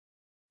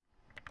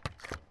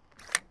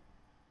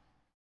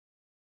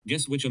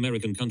Guess which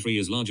American country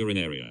is larger in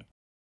area.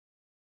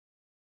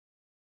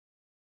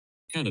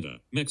 Canada,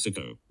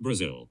 Mexico,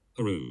 Brazil,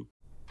 Peru.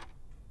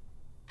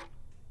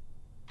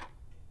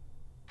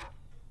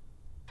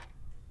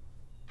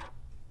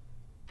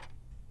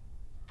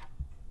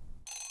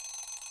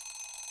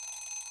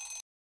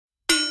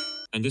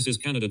 And this is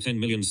Canada, 10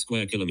 million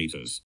square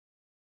kilometers.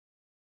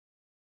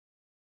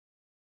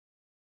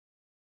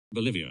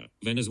 Bolivia,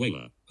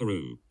 Venezuela,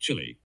 Peru,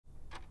 Chile.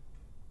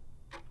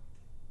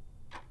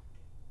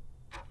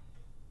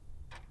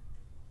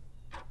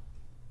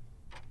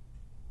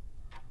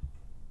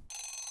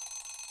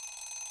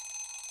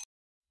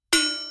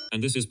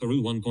 And this is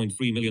Peru,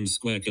 1.3 million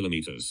square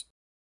kilometers.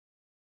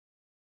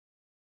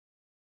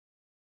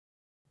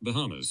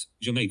 Bahamas,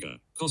 Jamaica,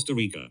 Costa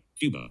Rica,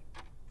 Cuba.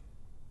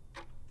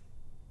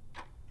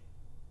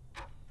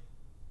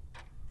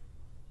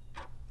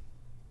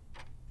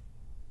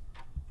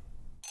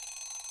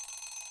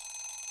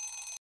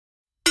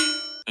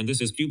 And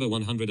this is Cuba,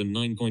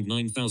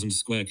 109.9 thousand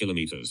square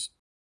kilometers.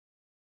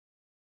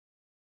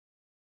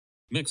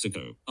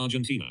 Mexico,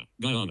 Argentina,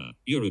 Guyana,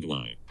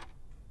 Uruguay.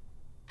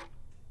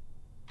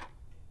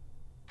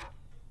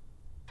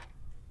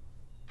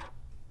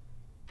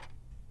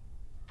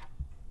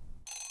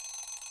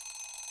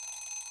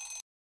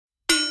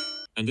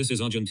 And this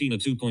is Argentina,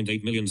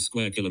 2.8 million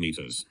square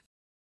kilometers.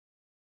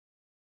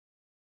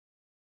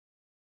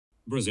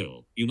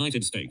 Brazil,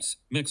 United States,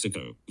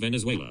 Mexico,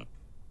 Venezuela.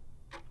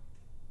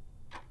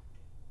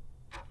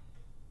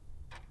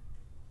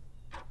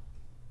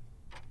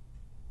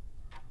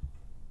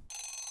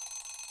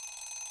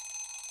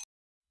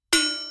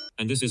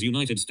 And this is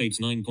United States,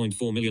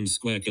 9.4 million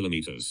square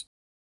kilometers.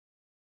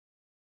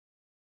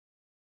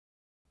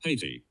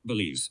 Haiti,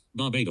 Belize,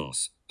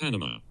 Barbados,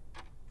 Panama.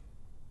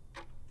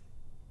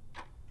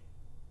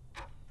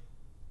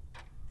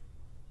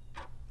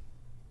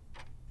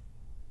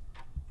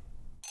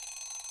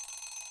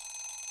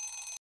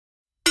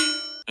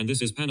 And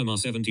this is Panama,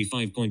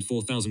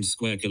 75.4 thousand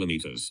square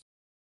kilometers.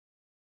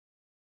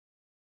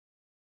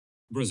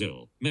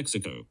 Brazil,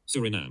 Mexico,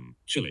 Suriname,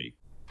 Chile.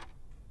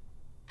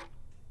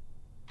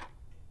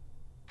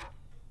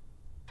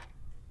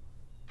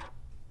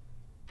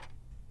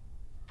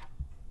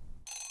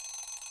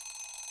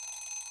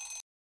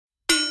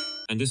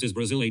 And this is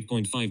Brazil,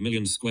 8.5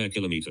 million square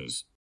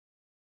kilometers.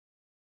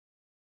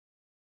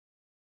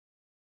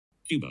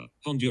 Cuba,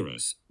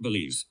 Honduras,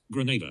 Belize,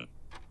 Grenada.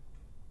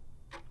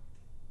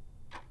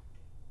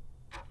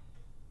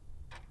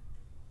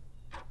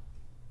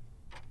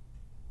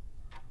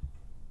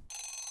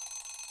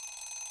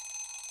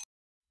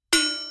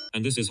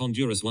 And this is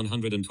Honduras,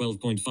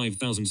 112.5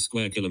 thousand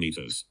square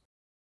kilometers.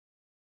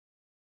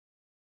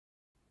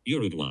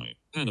 Uruguay,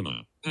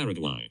 Panama,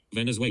 Paraguay,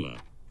 Venezuela.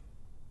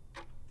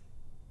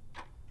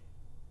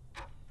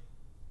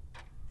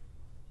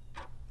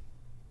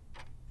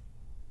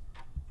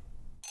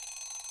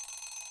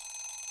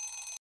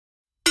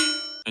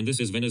 And this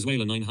is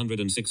Venezuela,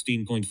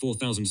 916.4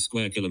 thousand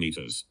square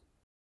kilometers.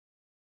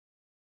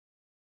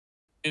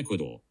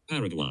 Ecuador,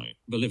 Paraguay,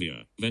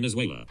 Bolivia,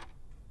 Venezuela.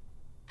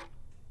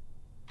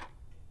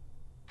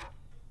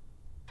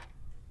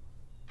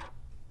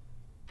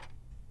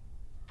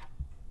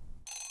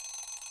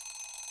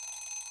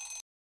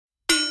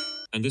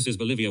 And this is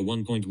Bolivia,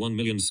 1.1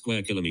 million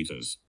square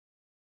kilometers.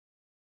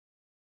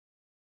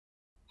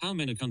 How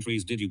many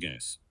countries did you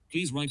guess?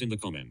 Please write in the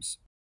comments.